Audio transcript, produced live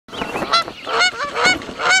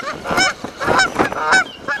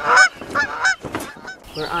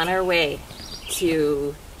on our way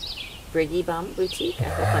to Briggy Bum Boutique. I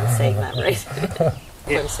hope I'm saying that right.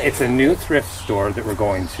 It's a new thrift store that we're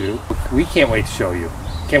going to. We can't wait to show you.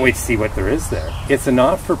 Can't wait to see what there is there. It's a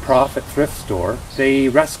not-for-profit thrift store. They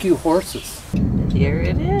rescue horses. Here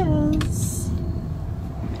it is.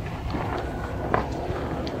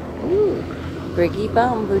 Ooh, Briggy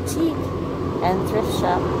Bum Boutique and Thrift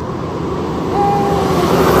Shop. Yay!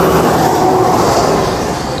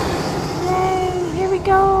 Yay! Here we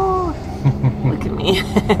go! Look at me.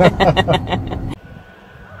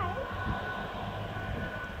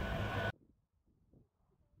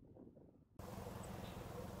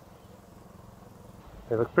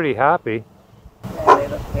 They look pretty happy. Yeah, they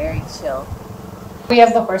look very chill. We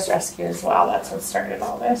have the horse rescue as well. That's what started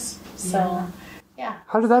all this. So, yeah.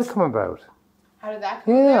 How did that come about? How did that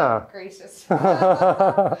come about? Gracious. So,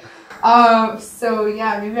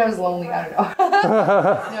 yeah, maybe I was lonely. I don't know.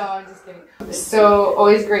 No, I'm just kidding. So,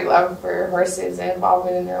 always great love for horses and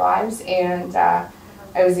involvement in their lives. And I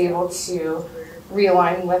was able to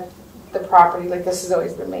realign with the property. Like, this has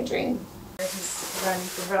always been my dream.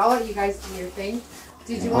 But I'll let you guys do your thing.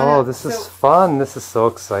 Did you want this is fun. This is so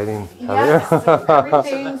exciting. Yeah, so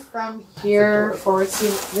everything from here forward to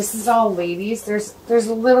this is all ladies. There's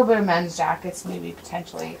a little bit of men's jackets, maybe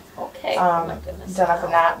potentially. Okay. Done up in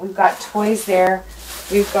that. We've got toys there.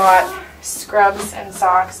 We've got scrubs and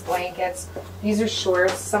socks, blankets. These are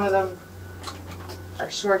shorts. Some of them are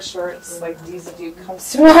shorts, like these Duke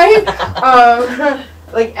comes to mind.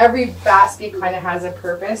 Like every basket kind of has a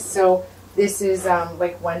purpose. So this is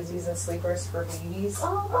like onesies and sleepers for babies.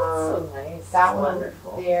 Oh, that's so nice. That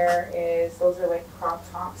wonderful. One there is, those are like crop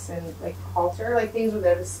tops and like halter, like things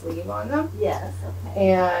without a sleeve on them. Yes,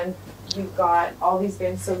 okay. And we've got all these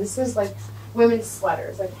bins. So this is like women's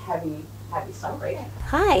sweaters, like heavy stuff, right?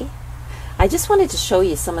 Hi. I just wanted to show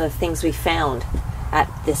you some of the things we found at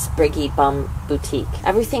this Briggy Bum Boutique.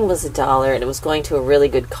 Everything was $1 and it was going to a really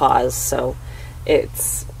good cause, so it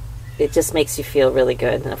just makes you feel really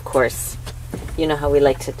good. And of course, you know how we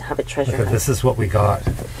like to have a treasure hunt. This is what we got.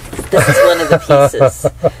 This is one of the pieces.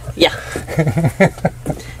 Yeah.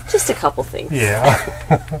 Just a couple things. Yeah.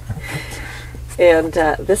 And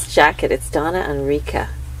this jacket, it's Donna Enrica,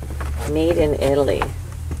 made in Italy. It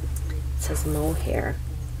says mohair.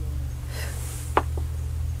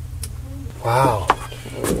 Wow.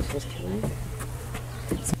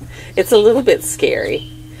 It's a little bit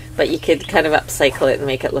scary, but you could kind of upcycle it and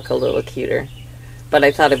make it look a little cuter. But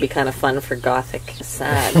I thought it'd be kind of fun for gothic.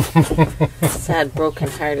 Sad,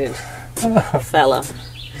 broken-hearted fella.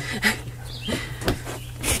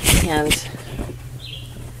 And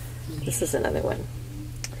this is another one.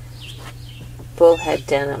 Bullhead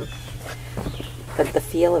denim. But the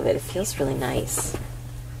feel of it, it feels really nice.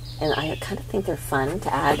 And I kind of think they're fun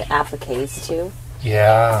to add appliques to.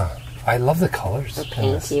 Yeah. I love the colors. Or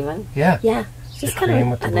paint even. Yeah. Yeah. Just kind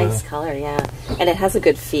of a nice color, yeah. And it has a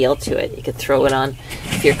good feel to it. You could throw it on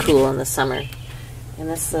if you're cool in the summer. And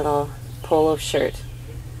this little polo shirt.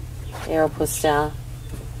 Aeropostale.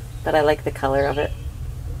 But I like the color of it.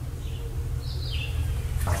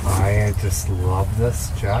 I just love this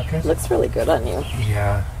jacket. Looks really good on you.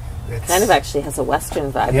 Yeah. It kind of actually has a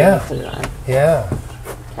Western vibe when you put it on. Yeah.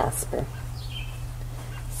 Casper.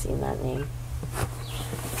 Seen that name.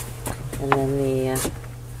 And then the...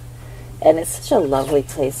 and it's such a lovely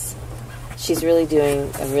place. She's really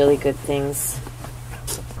doing really good things.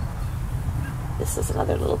 This is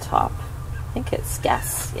another little top. I think it's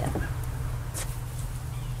Guess, yeah.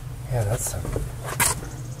 Yeah, that's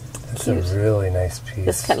a really nice piece.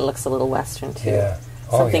 This kind of looks a little Western too. Yeah.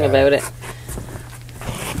 Something about it.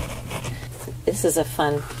 This is a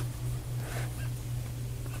fun...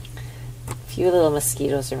 few little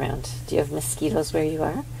mosquitoes around. Do you have mosquitoes where you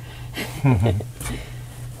are?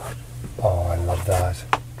 Oh, I love that.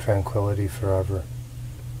 Tranquility forever.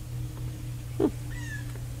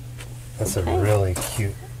 That's a really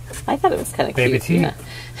cute... I thought it was kind of baby cute. tee? Yeah.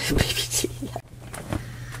 Baby tee, yeah.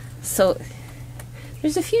 So,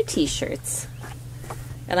 there's a few t-shirts.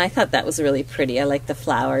 And I thought that was really pretty. I like the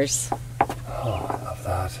flowers. Oh, I love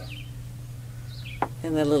that.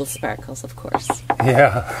 And the little sparkles, of course.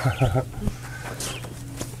 Yeah.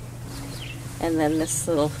 And then this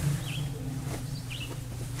little...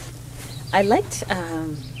 I liked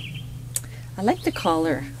the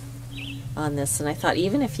collar on this, and I thought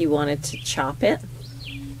even if you wanted to chop it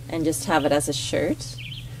and just have it as a shirt,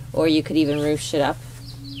 or you could even ruche it up,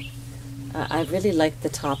 I really liked the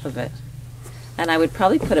top of it. And I would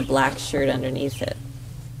probably put a black shirt underneath it.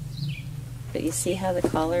 But you see how the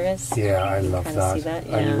collar is? Yeah, I love that. See that?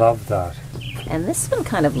 Yeah. I love that. And this one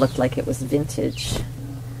kind of looked like it was vintage.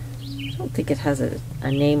 I don't think it has a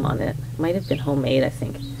name on it. It might have been homemade, I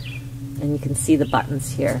think. And you can see the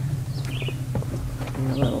buttons here in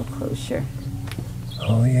the little closure.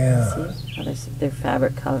 Oh yeah. See how they're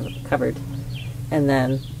fabric covered. And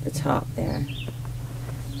then the top there.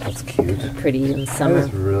 That's cute. Pretty in summer.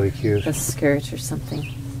 That is really cute. A skirt or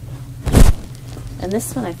something. And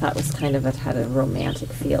this one I thought was kind of, it had a romantic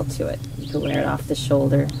feel to it. You could wear it off the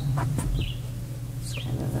shoulder. It's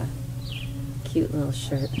kind of a cute little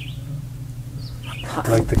shirt. I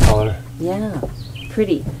like the color. Yeah,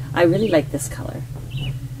 pretty. I really like this color.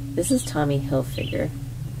 This is Tommy Hilfiger.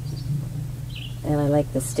 And I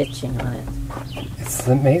like the stitching on it. It's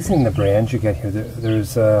amazing the brands you get here.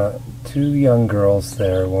 There's 2 young girls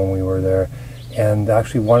there when we were there. And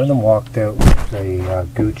actually one of them walked out with a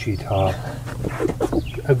Gucci top.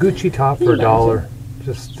 A Gucci top for $1.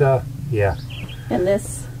 Just, yeah. And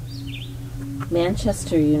this,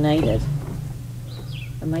 Manchester United.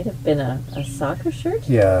 It might have been a soccer shirt?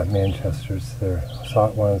 Yeah, Manchester's there.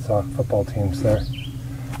 One of the football teams there.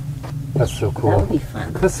 That's so cool. That would be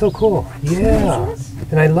fun. That's so cool. Yeah. Isn't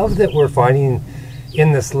it? And I love that we're finding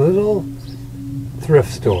in this little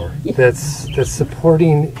thrift store that's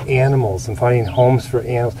supporting animals and finding homes for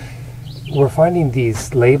animals. We're finding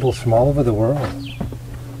these labels from all over the world.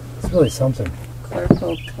 It's really something.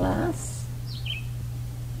 Corpo Class.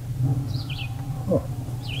 Oh,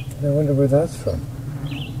 I wonder where that's from.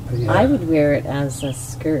 But yeah. I would wear it as a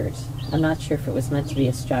skirt. I'm not sure if it was meant to be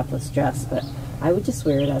a strapless dress, but I would just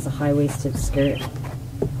wear it as a high-waisted skirt.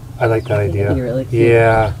 I like that idea. It'd be really cute.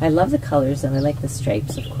 Yeah. I love the colors, and I like the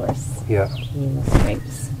stripes, of course. Yeah. The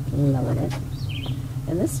stripes. I'm loving it.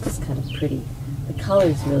 And this was kind of pretty. The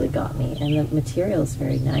colors really got me, and the material is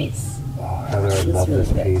very nice. Oh, Heather, I love really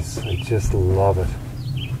this good. piece. I just love it.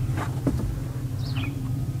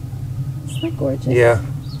 Isn't that gorgeous? Yeah.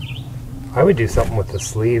 I would do something with the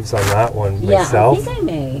sleeves on that one myself. Yeah, I think I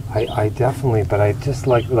may. I definitely, but I just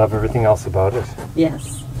love everything else about it.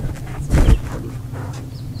 Yes. It's very pretty.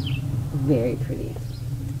 Very pretty.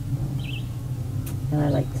 And I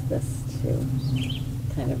liked this too.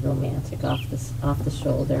 Kind of romantic off the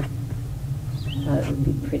shoulder. Thought it would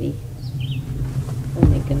be pretty. Oh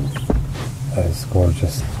my goodness. That is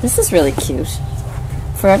gorgeous. This is really cute.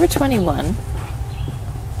 Forever 21.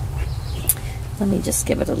 Let me just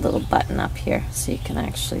give it a little button up here so you can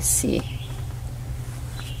actually see.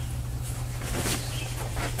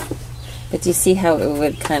 But do you see how it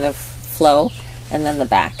would kind of flow? And then the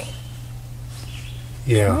back.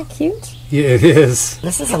 Yeah. Isn't that cute? Yeah, it is.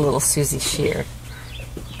 This is a little Susie sheer.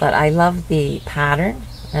 But I love the pattern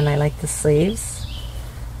and I like the sleeves.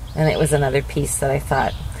 And it was another piece that I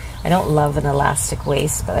thought, I don't love an elastic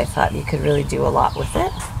waist, but I thought you could really do a lot with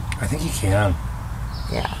it. I think you can.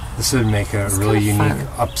 Yeah. This would make a really unique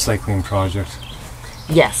upcycling project.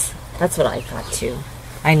 Yes, that's what I thought too.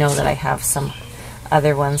 I know that I have some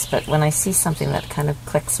other ones, but when I see something that kind of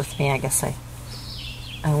clicks with me, I guess I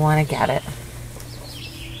want to get it.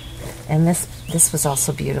 And this was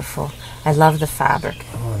also beautiful. I love the fabric.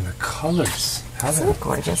 Oh, and the colors. Isn't it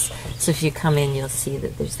gorgeous? So if you come in, you'll see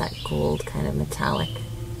that there's that gold kind of metallic.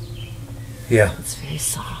 Yeah. It's very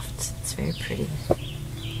soft. It's very pretty.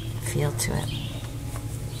 Feel to it.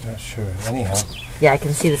 Not sure. Anyhow. Yeah, I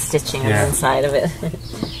can see the stitching on the inside of it.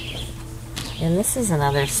 And this is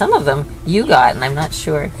another, some of them you got, and I'm not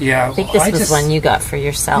sure. Yeah. I think this was one you got for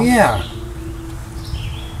yourself. Yeah.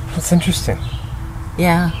 That's interesting.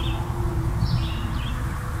 Yeah.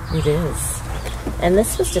 It is. And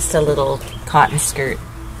this was just a little cotton skirt.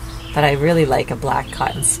 But I really like a black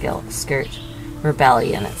cotton skirt.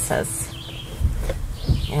 Rebellion, it says.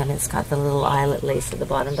 And it's got the little eyelet lace at the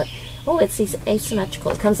bottom. But oh, it's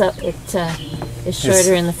asymmetrical. It comes up. It is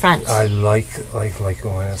shorter in the front. I like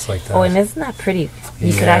when it's like that. Oh, and isn't that pretty?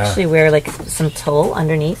 You could actually wear like some tulle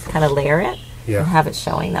underneath, kind of layer it, and have it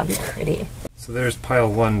showing. That'd be pretty. So there's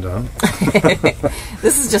pile 1 done.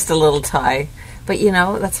 This is just a little tie. But you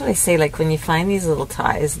know, that's what I say, like when you find these little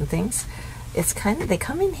ties and things, it's kind of, they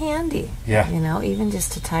come in handy. Yeah. You know, even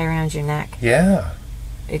just to tie around your neck. Yeah.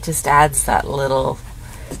 It just adds that little,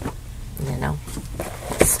 you know,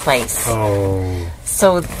 spice. Oh.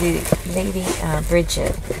 So the lady,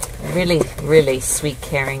 Bridget, really, really sweet,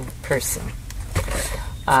 caring person.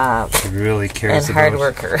 She really cares and hard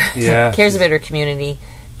worker. Yeah. Cares about her community,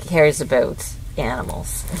 cares about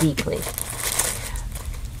animals deeply.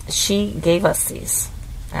 She gave us these,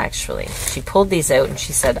 actually. She pulled these out and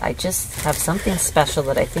she said, I just have something special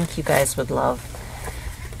that I think you guys would love.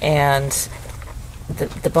 And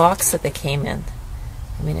the box that they came in,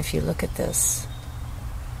 I mean, if you look at this,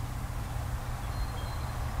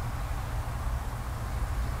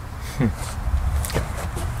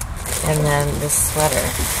 And then this sweater.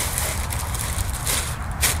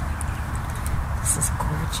 This is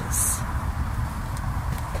gorgeous.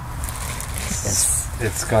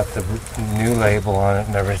 It's got the new label on it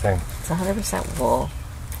and everything. It's 100% wool.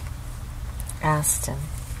 Aston.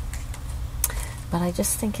 But I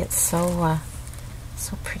just think it's so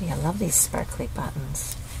so pretty. I love these sparkly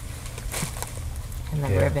buttons. And the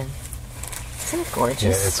ribbon. Isn't it gorgeous?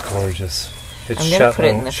 Yeah, it's gorgeous. It's I'm going to put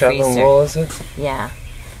it in the Shetland freezer. wool, is it? Yeah.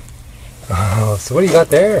 Oh, so what do you got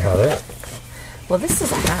there, Heather? Well, this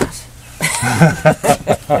is a hat.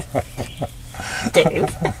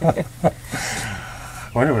 Dave.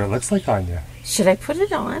 I wonder what it looks like on you. Should I put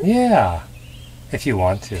it on? Yeah, if you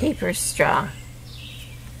want to. Paper straw.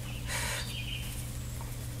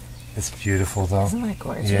 It's beautiful, though. Isn't that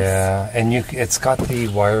gorgeous? Yeah, and it's got the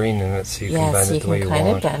wiring in it, so you can bend it the way you want.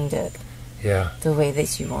 Yeah, so you can kind of bend it. Yeah. The way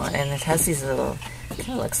that you want, and it has these little.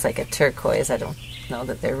 Kind of looks like a turquoise. I don't know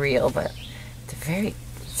that they're real, but it's very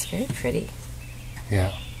pretty.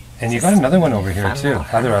 Yeah. And you got another one over here too.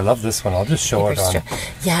 Heather, I love this one. I'll just show it on.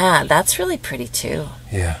 Yeah, that's really pretty too.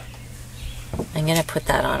 Yeah. I'm going to put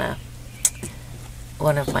that on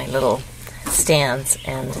one of my little stands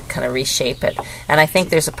and kind of reshape it. And I think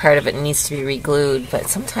there's a part of it that needs to be re-glued, but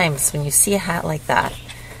sometimes when you see a hat like that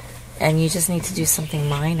and you just need to do something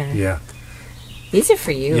minor. Yeah. These are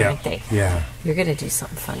for you, aren't they? Yeah. You're going to do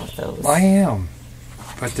something fun with those. I am.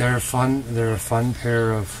 But they're a fun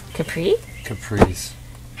pair of capris.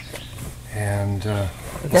 And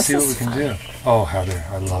we'll see what we can do. Oh, Heather,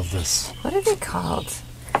 I love this. What are they called?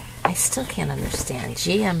 I still can't understand.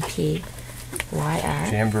 GMPYR?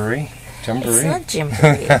 Jamboree? It's not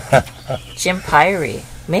Jamboree. Jimpiree.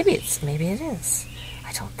 Maybe it is.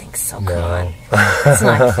 I don't think so. No. Come on. It's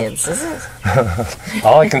not kids, is it?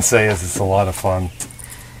 All I can say is it's a lot of fun.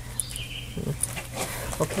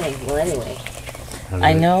 Okay, well anyway.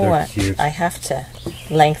 I know I have to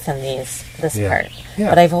lengthen this part,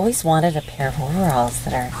 but I've always wanted a pair of overalls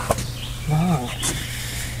that are long,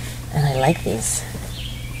 and I like these.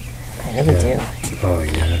 I really do. Oh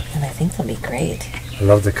yeah. And I think they'll be great. I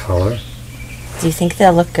love the color. Do you think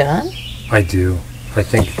they'll look good on? I do. I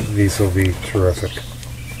think these will be terrific.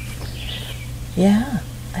 Yeah,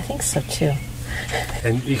 I think so too.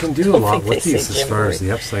 And you can do a lot with these as far as the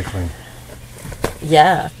upcycling.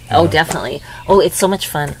 Yeah. Oh, definitely. Oh, it's so much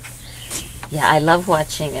fun. Yeah, I love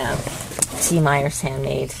watching T. Myers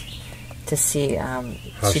Handmade to see.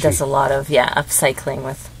 She does a lot of upcycling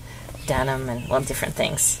with denim and different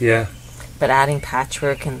things. Yeah. But adding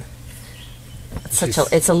patchwork and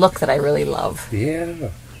it's a look that I really love.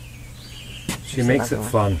 Yeah. She makes it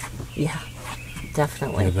fun. Yeah,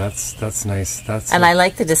 definitely. Yeah, that's nice. And I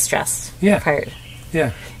like the distressed part.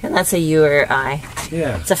 Yeah. And that's a you or I.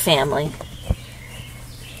 Yeah. It's a family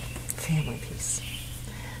piece.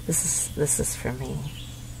 This is for me.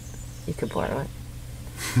 You could borrow it.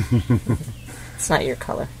 It's not your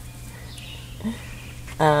color.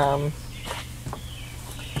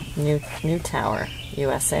 New Tower,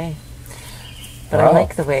 USA. But I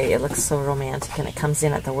like the way it looks so romantic, and it comes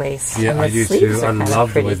in at the waist. Yeah, I do too. I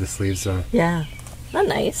love the way the sleeves are. Yeah, not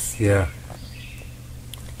nice. Yeah.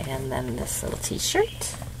 And then this little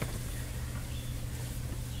T-shirt.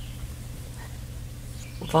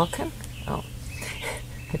 Vulcan? Oh,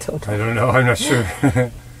 I don't know. I'm not sure.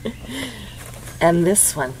 And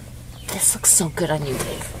this one. This looks so good on you,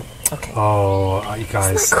 Dave. Okay. Oh, you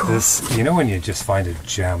guys, cool? this, you know when you just find a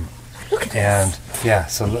gem. Look at and this. Yeah,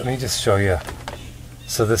 so let me just show you.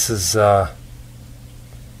 So this is now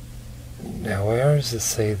where does it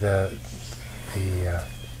say the where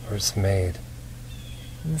it's made?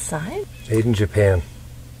 On the side? Made in Japan.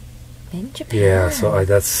 Made in Japan. Yeah, so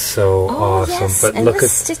that's so awesome. Yes. But and look the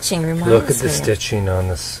at stitching reminds look at the me stitching on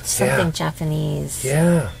this. Something Japanese.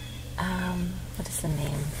 Yeah. What is the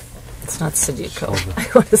name? It's not Sudoku. I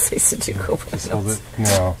want to say Sudoku.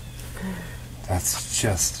 No. That's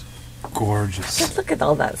just gorgeous. Just look at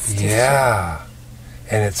all that stitching. Yeah.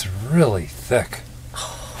 And it's really thick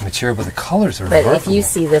material, but the colors are But remarkable. if you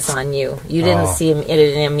see this on you, you didn't see it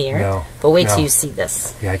in a mirror. No. But wait till you see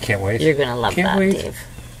this. Yeah, I can't wait. You're going to love that, wait. Dave.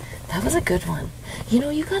 That was a good one. You know,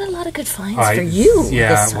 you got a lot of good finds for you.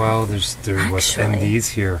 Yeah, this well, there's and these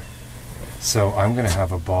here. So I'm going to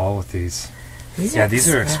have a ball with these. These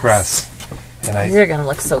are express. And these are going to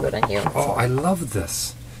look so good on you. Oh, I love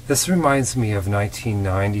this. This reminds me of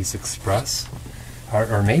 1990s Express,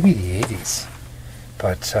 or maybe the 80s.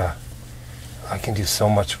 But I can do so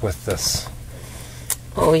much with this.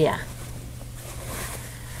 Oh yeah.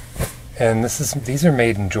 And these are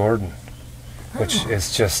made in Jordan, which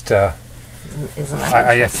is just. Isn't that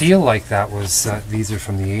I feel like that was these are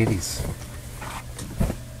from the 80s.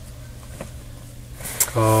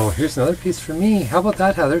 Oh, here's another piece for me. How about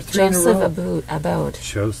that, Heather? 3 in a row. About.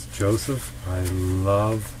 Joseph. I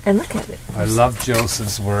love. And look at it. I love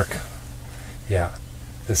Joseph's work. Yeah,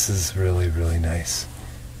 this is really, really nice.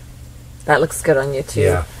 That looks good on you too.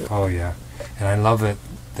 Yeah. Oh, yeah. And I love it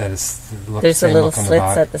that there's a little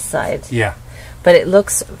slits at the side. Yeah. But it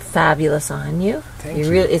looks fabulous on you. Thank you.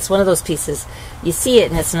 Really, it's one of those pieces. You see it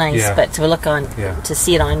and it's nice, but to look on, to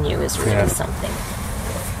see it on you is really something.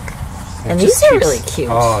 And these are really cute.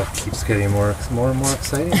 Oh, it keeps getting more and more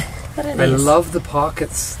exciting. I love the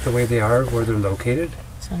pockets, the way they are, where they're located.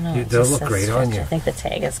 So no, they'll look great on you. I think the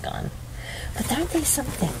tag is gone. But aren't they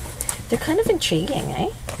something? They're kind of intriguing,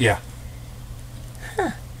 eh? Yeah.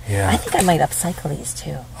 Huh. Yeah. I think I might upcycle these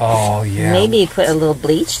too. Oh, yeah. Maybe put a little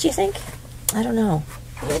bleach, do you think? I don't know.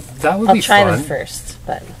 That would be fun. I'll try them first,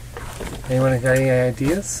 but... Anyone got any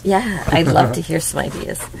ideas? Yeah, I'd love to hear some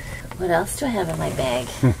ideas. What else do I have in my bag?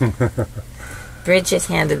 Bridget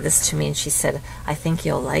handed this to me and she said, I think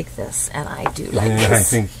you'll like this, and I do like this. I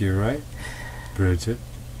think you're right, Bridget.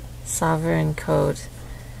 Sovereign Code,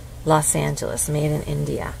 Los Angeles, made in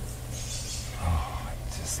India. Oh,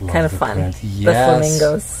 I just love kind of the fun. print. Yes. The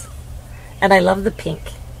flamingos. And I love the pink.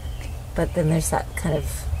 But then there's that kind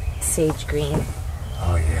of sage green.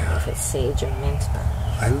 Oh, yeah. I don't know if it's sage or mint, but...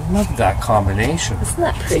 I love that combination. Isn't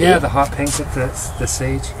that pretty? Yeah, the hot pink with the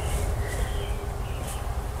sage.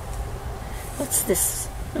 What's this?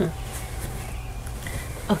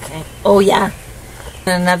 Okay. Oh, yeah.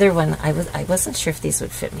 And another one. I wasn't sure if these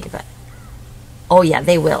would fit me, but... Oh, yeah,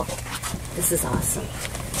 they will. This is awesome.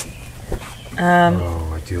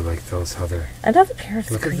 Oh, I do like those, Heather. Another pair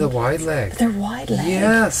of Look at the wide leg. They're wide leg.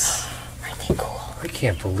 Yes. Aren't they cool? I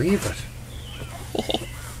can't believe it.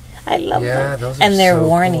 I love them. Those are and they're so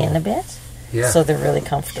worn cool. in a bit. Yeah. So they're really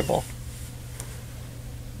comfortable.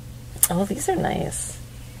 Oh, these are nice.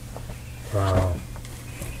 Wow.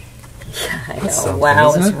 Yeah, I That's know.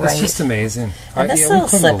 Wow, it's right. That's just amazing. And this little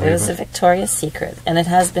slip is a Victoria's Secret, and it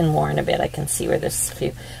has been worn a bit. I can see where there's a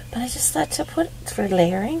few. But I just thought to put for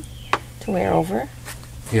layering, to wear over.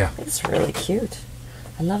 Yeah. It's really cute.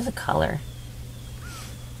 I love the color.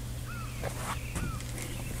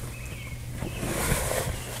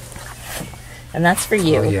 And that's for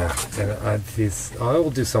you. Oh, yeah. And I will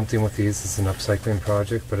do something with these as an upcycling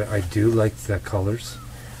project, but I do like the colors.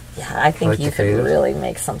 Yeah, I think you could really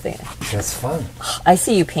make something. That's fun. I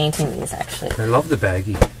see you painting these, actually. I love the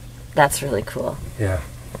baggie. That's really cool. Yeah.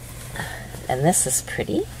 And this is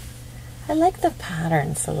pretty. I like the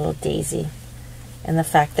patterns, the little daisy, and the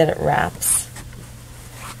fact that it wraps.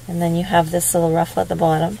 And then you have this little ruffle at the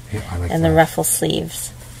bottom, and the ruffle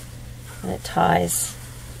sleeves, and it ties.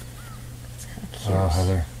 It's kind of cute. Oh,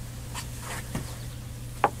 Heather.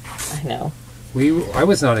 I know. I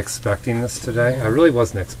was not expecting this today. I really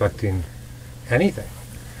wasn't expecting anything.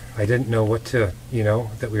 I didn't know what to,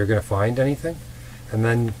 that we were going to find anything. And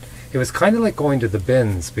then it was kind of like going to the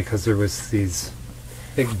bins, because there was these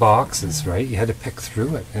big boxes, right? You had to pick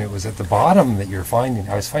through it, and it was at the bottom that you're finding.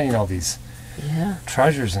 I was finding all these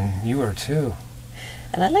treasures, and you were too.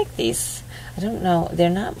 And I like these. I don't know, they're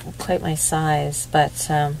not quite my size, but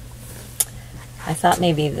I thought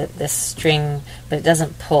maybe that this string, but it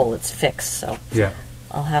doesn't pull, it's fixed, so yeah,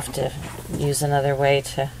 I'll have to use another way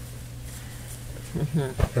to...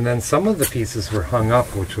 And then some of the pieces were hung up,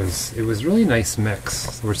 it was really nice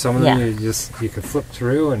mix. Where some of them you could flip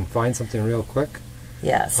through and find something real quick.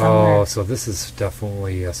 Yeah. Oh, so this is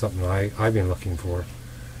definitely something I've been looking for.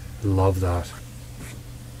 Love that.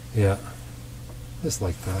 Yeah, just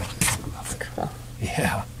like that. That's cool.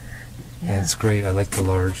 Yeah, and it's great. I like the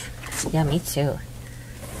large. Yeah, me too.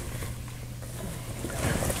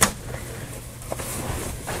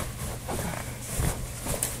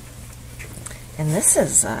 And this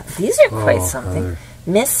is, these are quite something.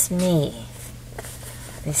 Miss Me.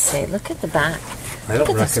 They say, look at the back. I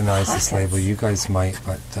don't recognize this label. You guys might,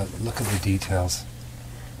 but look at the details.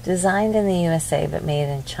 Designed in the USA, but made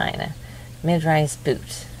in China. Mid-rise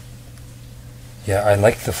boot. Yeah, I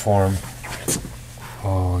like the form.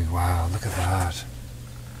 Oh, wow, look at that.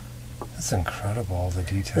 That's incredible, all the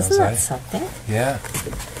details. Isn't that something? Yeah.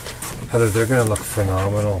 Heather, they're going to look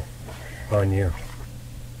phenomenal on you.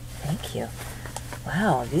 Thank you.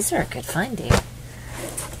 Wow, these are a good find, Dave.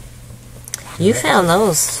 You found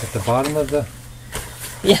those. At the bottom of the...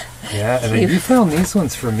 Yeah. Yeah, and then you found these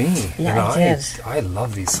ones for me. Yeah, I did. I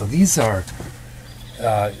love these. So these are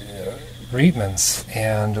Reitman's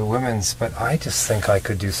and women's, but I just think I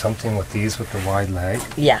could do something with these with the wide leg.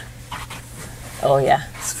 Yeah. Oh, yeah.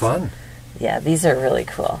 It's fun. Yeah, these are really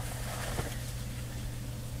cool.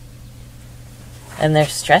 And they're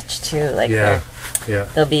stretched too. Like Yeah.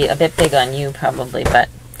 they'll be a bit big on you probably, but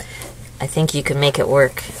I think you can make it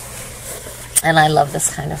work. And I love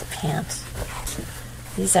this kind of pant.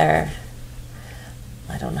 These are,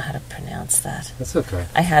 I don't know how to pronounce that. That's okay.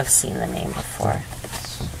 I have seen the name before.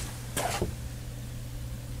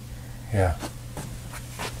 Yeah.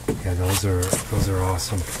 Yeah, those are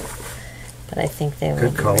awesome. But I think they Good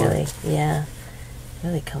will be color. really, yeah,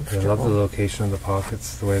 really I comfortable. love the location of the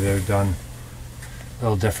pockets, the way they're done. A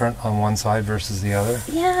little different on one side versus the other.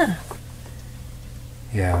 Yeah,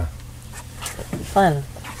 Yeah. fun.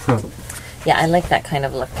 Yeah, I like that kind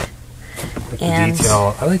of look. Like the And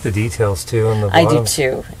detail. I like the details too on the I bottom. do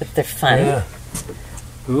too. They're fun. Yeah.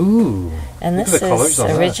 Ooh. And Look this at the colors is on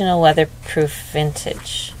that. original weatherproof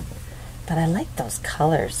vintage. But I like those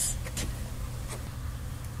colors.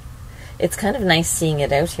 It's kind of nice seeing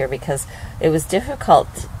it out here because it was difficult.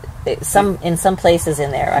 In some places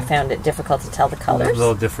in there, I found it difficult to tell the A colors.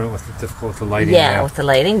 little difficult with the lighting. Yeah, with the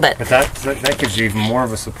lighting, but that gives you even more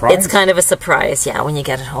of a surprise. it's kind of a surprise, yeah, when you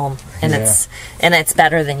get it home, and Yeah. it's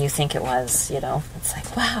better than you think it was. You know, it's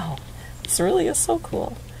like, wow, this really is so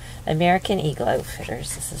cool. American Eagle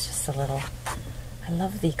Outfitters. This is just a little. I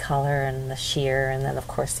love the color and the sheer, and then of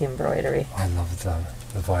course the embroidery. I love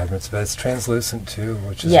the vibrance, but it's translucent too,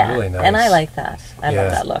 which is Yeah, really nice. and I like that. I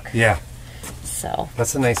love that look. Yeah, So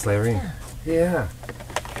that's a nice layering. Yeah.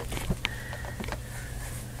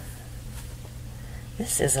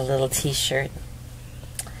 this is a little T-shirt.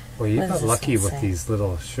 Well, you What does got this lucky one with say? these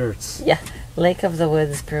little shirts. Yeah, Lake of the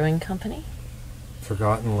Woods Brewing Company,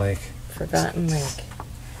 Forgotten Lake. Forgotten Lake.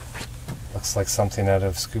 Looks like something out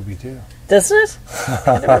of Scooby-Doo. Doesn't it?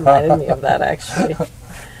 Kind of reminded me of that actually.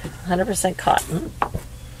 100% cotton.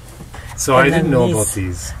 So And I then didn't know these- about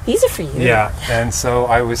these. These are for you. Yeah, and so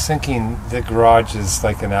I was thinking the garage is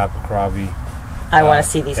like an Abercrombie. I want to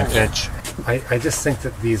see these on you. vintage. I just think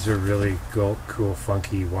that these are really cool,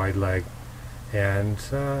 funky, wide leg, and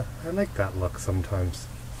I like that look sometimes.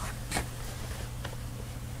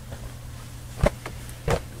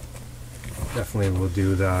 Definitely will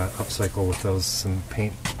do the upcycle with those, some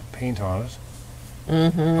paint on it.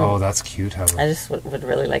 Mm-hmm. Oh, that's cute, Howard. I just would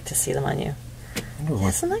really like to see them on you. Wonder what-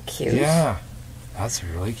 Isn't that cute? Yeah, that's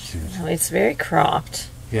really cute. No, it's very cropped,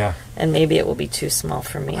 Yeah, and maybe it will be too small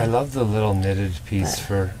for me. I love the little knitted piece But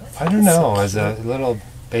for, I it's don't so know, as a cute. little,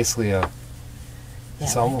 basically a,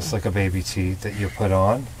 it's Yeah, almost like a baby tee that you put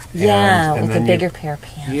on. Yeah, and with a then bigger pair of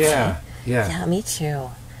pants. Yeah, eh? yeah. Yeah, me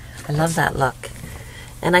too. I love that look.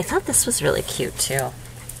 And I thought this was really cute too.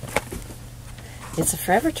 It's a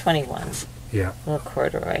Forever 21 Yeah, little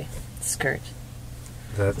corduroy skirt.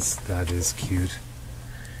 that is cute.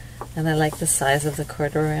 And I like the size of the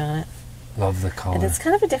corduroy on it. Love the color. And it's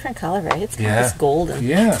kind of a different color, right? It's kind Yeah. of this golden.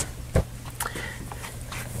 Yeah.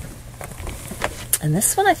 And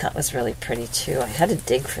this one I thought was really pretty too. I had to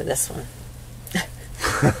dig for this one.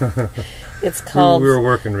 It's called We were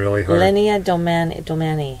working really hard. Linea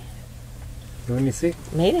Domani. Let me see.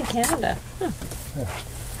 Made in Canada.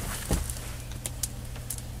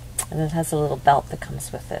 And it has a little belt that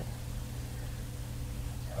comes with it.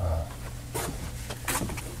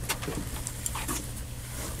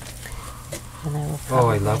 And I will Oh, I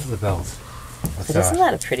probably- love the belt. What's But that? isn't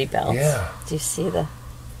that a pretty belt? Yeah. Do you see the...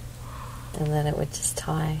 And then it would just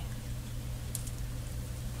tie.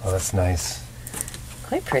 Oh, that's nice.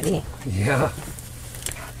 Quite pretty. Yeah.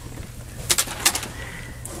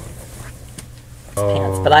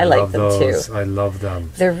 Pants, but I like love them those. too. I love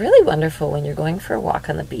them. They're really wonderful when you're going for a walk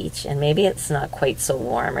on the beach, and maybe it's not quite so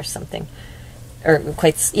warm or something, or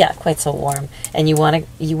quite so warm, and you want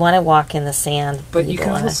to walk in the sand. But you go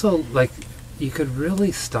can on it. also, like, you could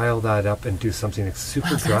really style that up and do something like super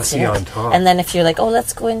Well, that's dressy it. on top. And then if you're like, oh,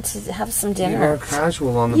 let's go in to have some you dinner. are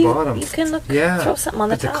casual on the You- bottom. you can look- yeah. throw something on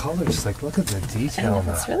the but top. the colors, like, look at the I detail know, on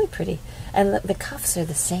it's that. really pretty, and the cuffs are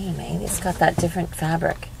the same. It's got that different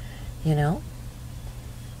fabric, you know.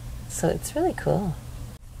 So it's really cool.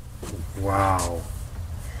 Wow.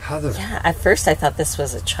 How the... Yeah. At first, I thought this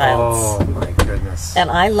was a child's. Oh, my goodness. And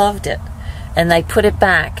I loved it. And I put it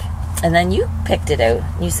back. And then you picked it out.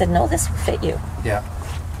 And you said, no, this will fit you. Yeah.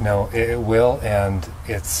 No, it will, and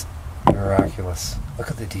it's miraculous. Look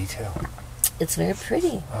at the detail. It's very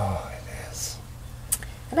pretty. Oh, it is.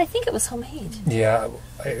 And I think it was homemade. Yeah,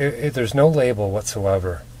 there's no label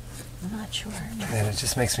whatsoever. I'm not sure. And it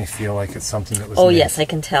just makes me feel like it's something that was Oh, made. yes, I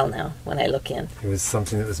can tell now when I look in. It was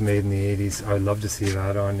something that was made in the 80s. I'd love to see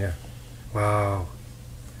that on you. Wow.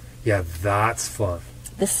 Yeah, that's fun.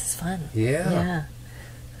 This is fun. Yeah. Yeah.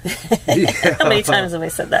 How many times have I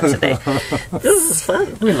said that today? This is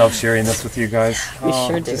fun. We love sharing this with you guys. We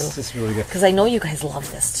sure do. It's really good. Because I know you guys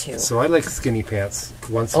love this too. So I like skinny pants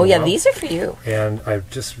once in a Oh yeah, while. these are for you. And I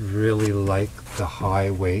just really like the high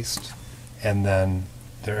waist, and then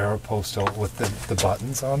the arrow post with the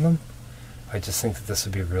buttons on them. I just think that this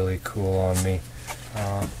would be really cool on me,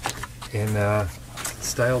 and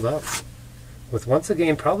styled up with, once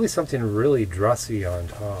again, probably something really dressy on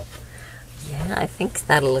top. Yeah, I think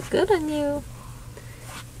that'll look good on you.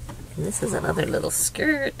 And this is another little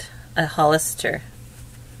skirt, a Hollister.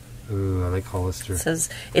 Ooh, I like Hollister. It says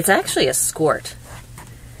it's actually a skirt.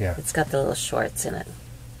 Yeah. It's got the little shorts in it.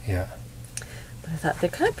 Yeah. But I thought they're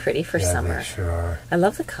kind of pretty for summer. They sure are. I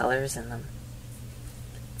love the colors in them.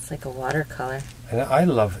 It's like a watercolor. And I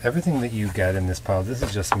love everything that you get in this pile. This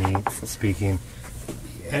is just me speaking.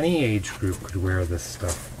 Any age group could wear this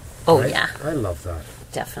stuff. Oh, right? yeah. I love that.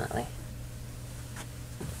 Definitely.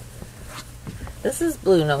 This is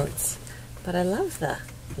Blue Notes, but I love the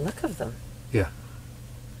look of them. Yeah.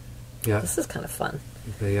 Yeah. This is kind of fun.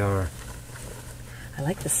 They are. I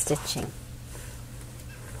like the stitching.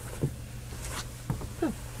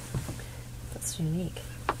 That's unique.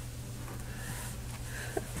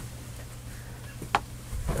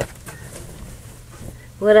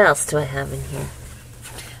 What else do I have in here?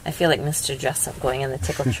 I feel like Mr. Dress Up going in the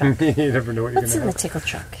tickle truck. You never know what you're What's going to in the tickle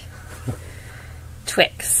truck?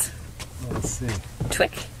 Twix. Let's see.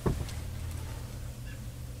 Twick.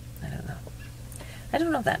 I don't know. I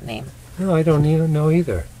don't know that name. No, I don't even know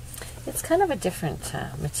either. It's kind of a different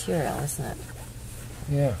material, isn't it?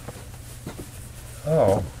 Yeah.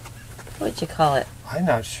 Oh. What would you call it? I'm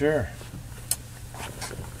not sure.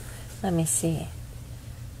 Let me see.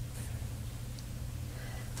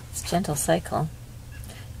 It's Gentle Cycle.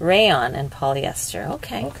 Rayon and polyester.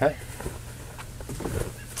 Okay. Okay.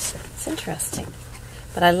 It's interesting.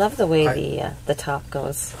 But I love the way the top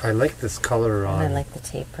goes. I like this color on. And I like the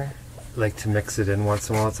taper. Like to mix it in once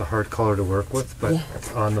in a while. It's a hard color to work with, but Yeah.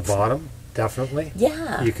 on the bottom, definitely.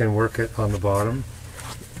 Yeah. You can work it on the bottom,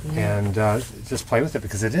 Yeah. and just play with it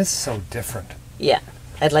because it is so different. Yeah.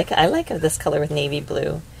 I like this color with navy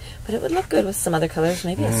blue. But it would look good with some other colors.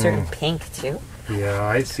 Maybe a certain pink too. Yeah,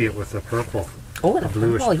 I see it with the purple. Oh, and a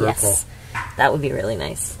bluish purple. purple. Yes. That would be really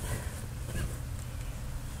nice.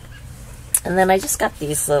 And then I just got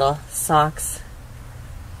these little socks.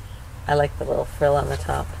 I like the little frill on the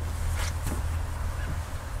top.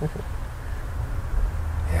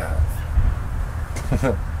 Yeah.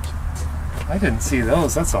 I didn't see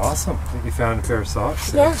those. That's awesome that you found a pair of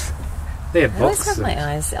socks. Yeah. They had I always books. have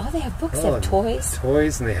my eyes. Oh, they have books. They have toys.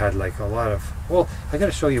 Toys, and they had like a lot of. Well, I got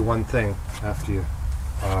to show you one thing after you.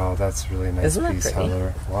 Oh, that's a really nice Isn't that piece, pretty?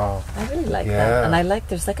 Heather. Wow. I really like that. And I like,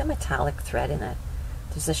 there's like a metallic thread in it.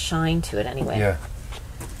 There's a shine to it anyway. Yeah.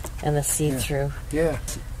 And the see-through. Yeah.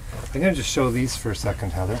 I'm going to just show these for a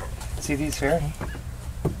second, Heather. See these here?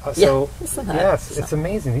 Okay. So, isn't that yeah, it's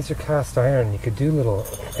amazing. These are cast iron. You could do little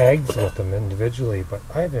eggs with them individually, but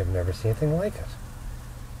I've never seen anything like it.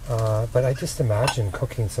 But I just imagine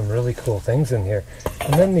cooking some really cool things in here.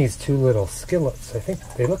 And then these two little skillets. I think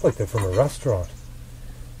they look like they're from a restaurant.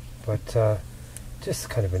 But just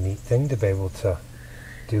kind of a neat thing to be able to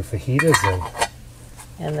do fajitas in.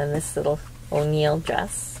 And then this little O'Neill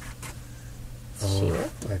dress. Oh,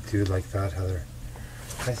 I do like that, Heather.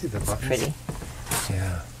 Can I see the buttons? Pretty.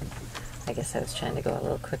 Yeah. I guess I was trying to go a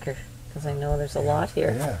little quicker because I know there's a lot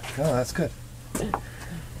here. Yeah, no, that's good.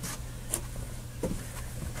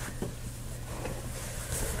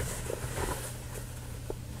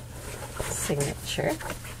 Signature.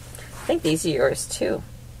 I think these are yours too.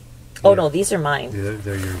 Oh no, these are mine.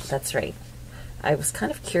 They're yours. That's right. I was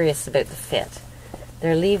kind of curious about the fit.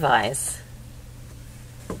 They're Levi's.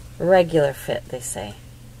 Regular fit, they say.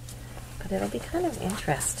 But it'll be kind of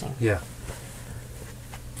interesting. Yeah.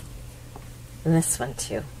 And this one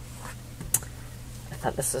too. I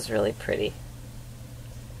thought this was really pretty.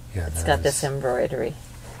 Yeah, It's got this embroidery.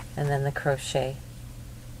 And then the crochet.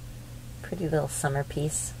 Pretty little summer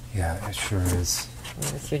piece. Yeah, it sure is. And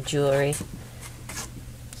with your jewelry.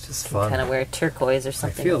 It's just fun. Kind of wear turquoise or I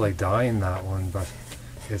something. feel like dyeing that one, but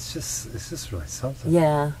it's just really something.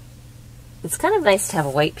 Yeah. It's kind of nice to have a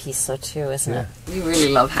white piece though too, isn't it? We really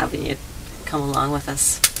love having you come along with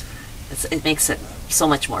us. It makes it so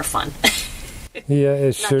much more fun. Yeah,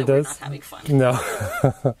 it sure Not that does. We're not having fun.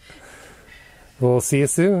 No. We'll see you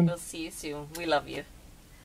soon. We'll see you soon. We love you.